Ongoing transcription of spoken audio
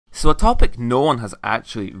So a topic no one has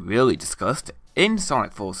actually really discussed in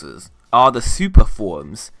Sonic Forces are the super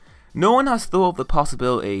forms. No one has thought of the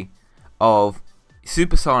possibility of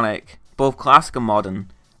Super Sonic, both classic and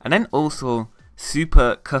modern, and then also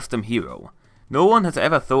Super Custom Hero. No one has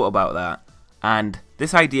ever thought about that, and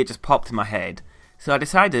this idea just popped in my head, so I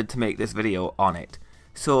decided to make this video on it.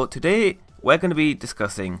 So today we're going to be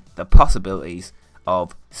discussing the possibilities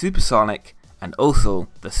of Super Sonic and also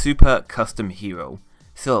the Super Custom Hero.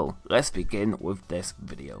 So let's begin with this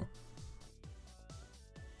video.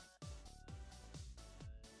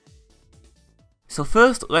 So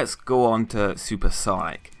first let's go on to Super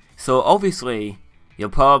Sonic. So obviously you'll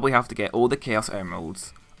probably have to get all the Chaos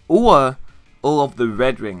Emeralds or all of the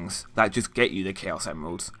red rings that just get you the Chaos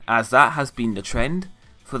Emeralds, as that has been the trend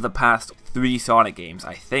for the past 3 Sonic games,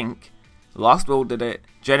 I think. Lost World did it,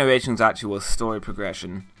 Generations actually was story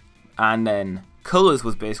progression, and then Colors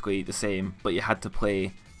was basically the same, but you had to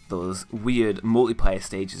play those weird multiplayer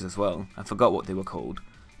stages as well. I forgot what they were called.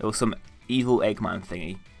 It was some evil Eggman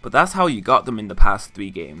thingy. But that's how you got them in the past 3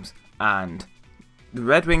 games, and the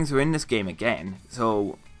red rings are in this game again,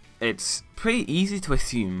 so it's pretty easy to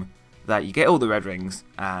assume that you get all the red rings,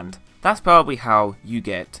 and that's probably how you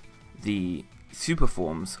get the super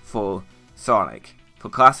forms for Sonic, for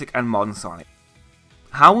classic and modern Sonic.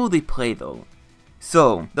 How will they play though?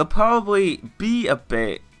 So they'll probably be a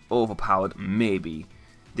bit overpowered, maybe.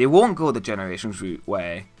 They won't go the Generations route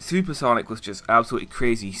where Super Sonic was just absolutely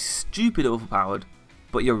crazy, stupid overpowered,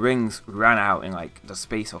 but your rings ran out in like the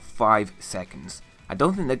space of 5 seconds. I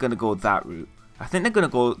don't think they're going to go that route. I think they're going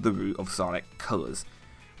to go the route of Sonic Colors,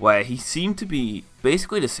 where he seemed to be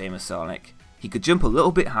basically the same as Sonic. He could jump a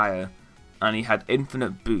little bit higher, and he had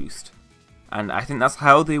infinite boost. And I think that's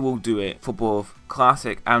how they will do it for both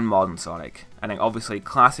classic and modern Sonic. And then obviously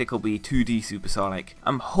classic will be 2D Super Sonic.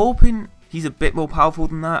 I'm hoping he's a bit more powerful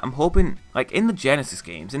than that. I'm hoping, like in the Genesis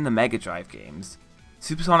games, in the Mega Drive games,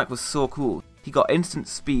 Super Sonic was so cool. He got instant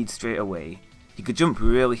speed straight away. He could jump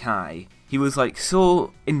really high. He was like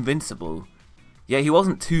so invincible. Yeah, he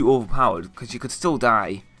wasn't too overpowered because you could still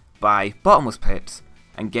die by bottomless pits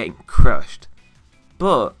and getting crushed.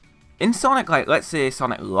 But in Sonic, like let's say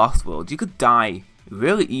Sonic Lost World, you could die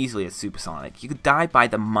really easily as Super Sonic. You could die by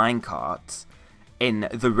the minecarts in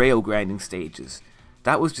the rail grinding stages.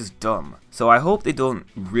 That was just dumb. So I hope they don't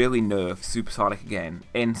really nerf Super Sonic again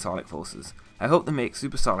in Sonic Forces. I hope they make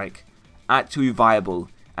Super Sonic actually viable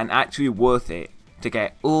and actually worth it to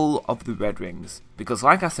get all of the red rings. Because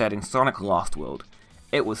like I said in Sonic Lost World,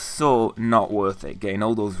 it was so not worth it getting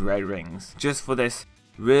all those red rings just for this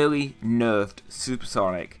really nerfed Super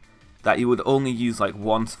Sonic that you would only use like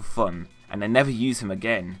once for fun and then never use him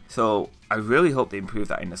again. So I really hope they improve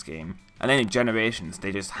that in this game. And then in Generations,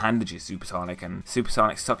 they just handed you Super Sonic, and Super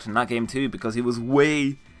Sonic sucked in that game too because he was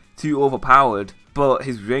way too overpowered, but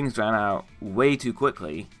his rings ran out way too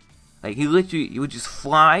quickly. Like he would just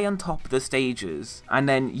fly on top of the stages, and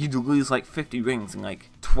then you'd lose like 50 rings in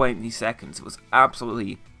like 20 seconds. It was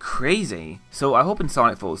absolutely crazy. So I hope in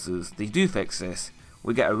Sonic Forces they do fix this.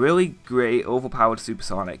 We get a really great overpowered Super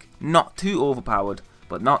Sonic, not too overpowered,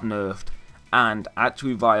 but not nerfed, and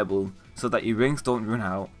actually viable, so that your rings don't run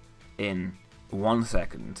out in 1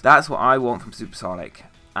 second. That's what I want from Super Sonic,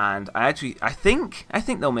 and I think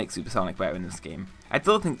they'll make Super Sonic better in this game. I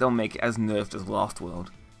don't think they'll make it as nerfed as Lost World,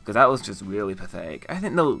 because that was just really pathetic. I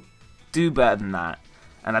think they'll do better than that,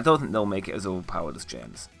 and I don't think they'll make it as overpowered as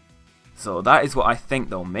Gens. So that is what I think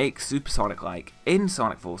they'll make Super Sonic like in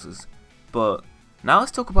Sonic Forces. But now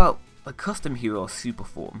let's talk about the Custom Hero Super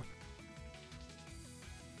Form.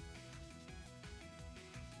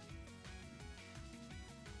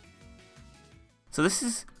 So this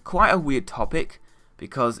is quite a weird topic,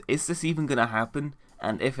 because is this even going to happen?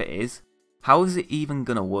 And if it is, how is it even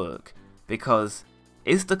going to work? Because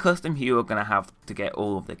is the Custom Hero going to have to get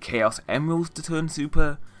all of the Chaos Emeralds to turn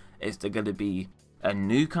super? Is there going to be a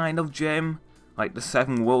new kind of gem, like the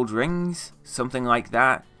 7 World Rings? Something like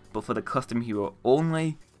that, but for the Custom Hero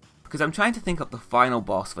only? Because I'm trying to think of the final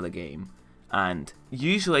boss for the game, and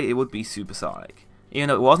usually it would be Super Sonic. Even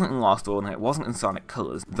though it wasn't in Lost World and it wasn't in Sonic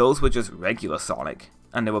Colors, those were just regular Sonic,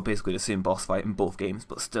 and they were basically the same boss fight in both games,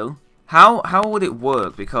 but still. How would it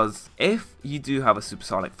work? Because if you do have a Super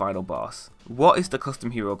Sonic final boss, what is the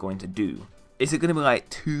Custom Hero going to do? Is it going to be like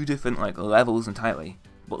 2 different like levels entirely,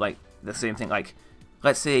 but like the same thing? Like,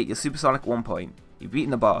 let's say you're Super Sonic 1 point, you've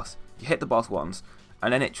beaten the boss, you hit the boss once,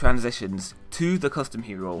 and then it transitions to the Custom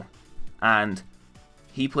Hero, and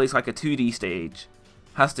he plays like a 2D stage,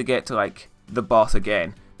 has to get to like the boss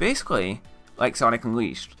again. Basically, like Sonic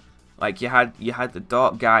Unleashed. Like you had the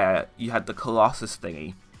Dark Gaia, you had the Colossus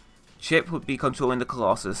thingy, Chip would be controlling the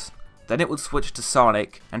Colossus, then it would switch to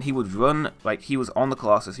Sonic, and he would run, like he was on the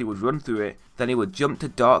Colossus, he would run through it, then he would jump to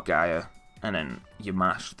Dark Gaia, and then you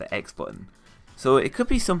mash the X button. So it could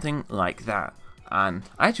be something like that, and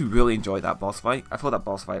I actually really enjoyed that boss fight. I thought that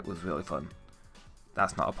boss fight was really fun.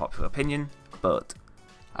 That's not a popular opinion, but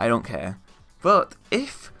I don't care. But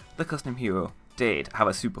if the custom hero did have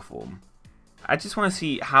a super form, I just want to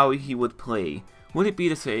see how he would play. Would it be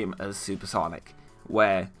the same as Super Sonic,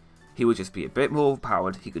 where he would just be a bit more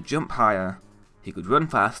overpowered, he could jump higher, he could run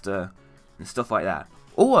faster, and stuff like that?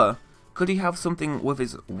 Or could he have something with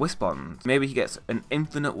his Wisp-On? Maybe he gets an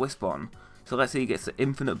infinite Wisp-On, so let's say he gets the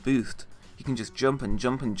infinite boost. He can just jump and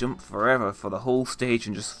jump and jump forever for the whole stage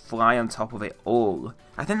and just fly on top of it all.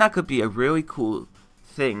 I think that could be a really cool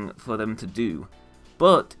thing for them to do,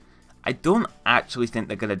 but I don't actually think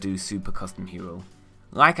they're going to do Super Custom Hero.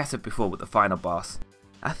 Like I said before with the final boss,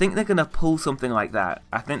 I think they're going to pull something like that.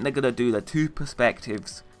 I think they're going to do the 2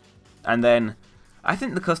 perspectives, and then I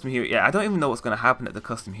think the custom hero, yeah, I don't even know what's going to happen at the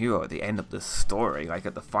custom hero at the end of the story, like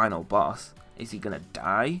at the final boss. Is he going to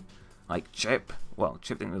die? Like Chip? Well,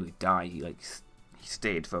 Chip didn't really die, he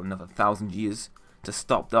stayed for another 1,000 years to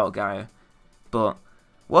stop Dark Gaia. But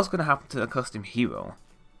what's going to happen to the custom hero?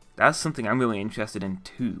 That's something I'm really interested in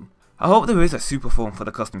too. I hope there is a super form for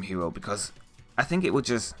the custom hero, because I think it would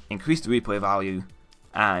just increase the replay value,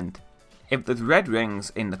 and if there's red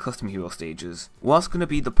rings in the custom hero stages, what's going to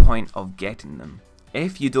be the point of getting them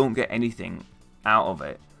if you don't get anything out of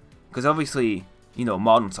it? Because obviously, you know,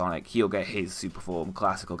 modern Sonic, he'll get his super form,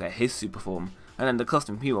 Classic will get his super form, and then the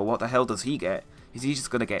custom hero, what the hell does he get? Is he just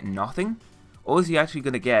going to get nothing? Or is he actually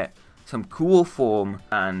going to get some cool form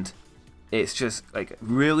and it's just like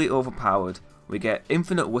really overpowered? We get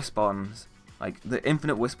infinite Wisp-Ons, like the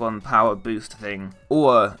infinite Wisp-On power boost thing,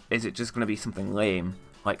 or is it just going to be something lame?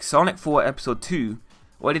 Like Sonic 4 Episode 2,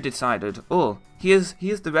 where they decided, oh, here's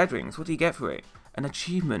the red rings, what do you get for it? An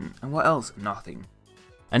achievement, and what else? Nothing.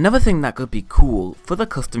 Another thing that could be cool for the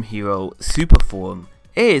custom hero super form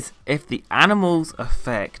is if the animals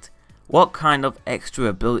affect what kind of extra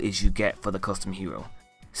abilities you get for the custom hero.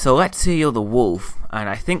 So let's say you're the wolf, and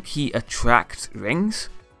I think he attracts rings.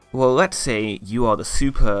 Well, let's say you are the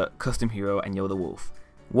super custom hero and you're the wolf.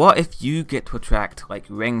 What if you get to attract like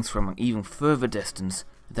rings from an even further distance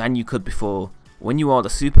than you could before when you are the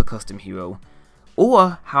super custom hero?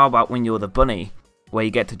 Or how about when you're the bunny, where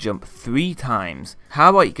you get to jump 3 times? How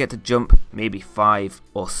about you get to jump maybe 5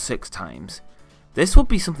 or 6 times? This would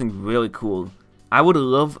be something really cool. I would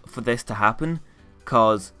love for this to happen,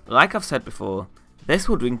 cause like I've said before, this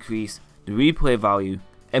would increase the replay value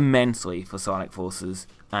immensely for Sonic Forces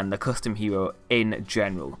and the custom hero in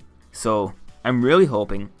general. So I'm really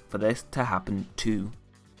hoping for this to happen too.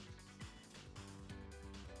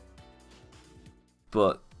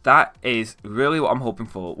 But that is really what I'm hoping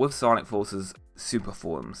for with Sonic Forces super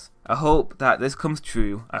forms. I hope that this comes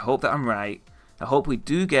true. I hope that I'm right. I hope we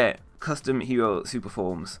do get custom hero super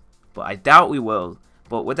forms, but I doubt we will.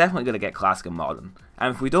 But we're definitely going to get Classic and Modern.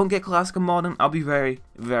 And if we don't get Classic and Modern, I'll be very,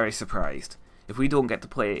 very surprised if we don't get to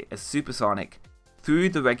play as Super Sonic through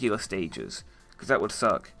the regular stages, because that would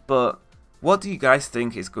suck. But what do you guys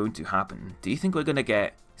think is going to happen? Do you think we're going to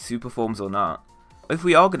get super forms or not? If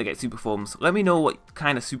we are going to get super forms, let me know what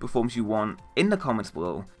kind of super forms you want in the comments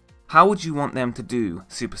below. How would you want them to do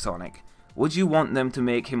Super Sonic? Would you want them to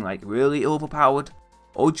make him like really overpowered?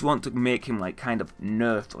 Or would you want to make him like kind of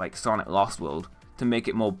nerfed like Sonic Lost World to make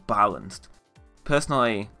it more balanced?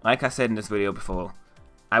 Personally, like I said in this video before,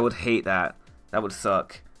 I would hate that. That would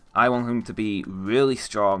suck. I want him to be really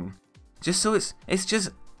strong, just so it's just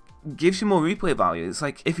gives you more replay value. It's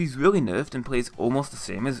like if he's really nerfed and plays almost the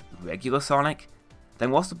same as regular Sonic,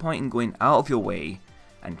 then what's the point in going out of your way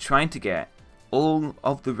and trying to get all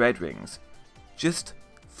of the red rings just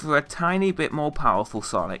for a tiny bit more powerful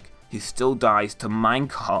Sonic who still dies to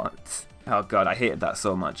minecarts? Oh god, I hated that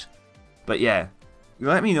so much. But yeah,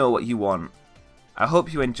 let me know what you want. I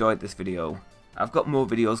hope you enjoyed this video. I've got more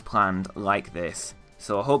videos planned like this,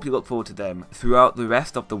 so I hope you look forward to them throughout the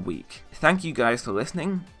rest of the week. Thank you guys for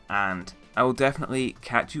listening, and I will definitely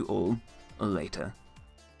catch you all later.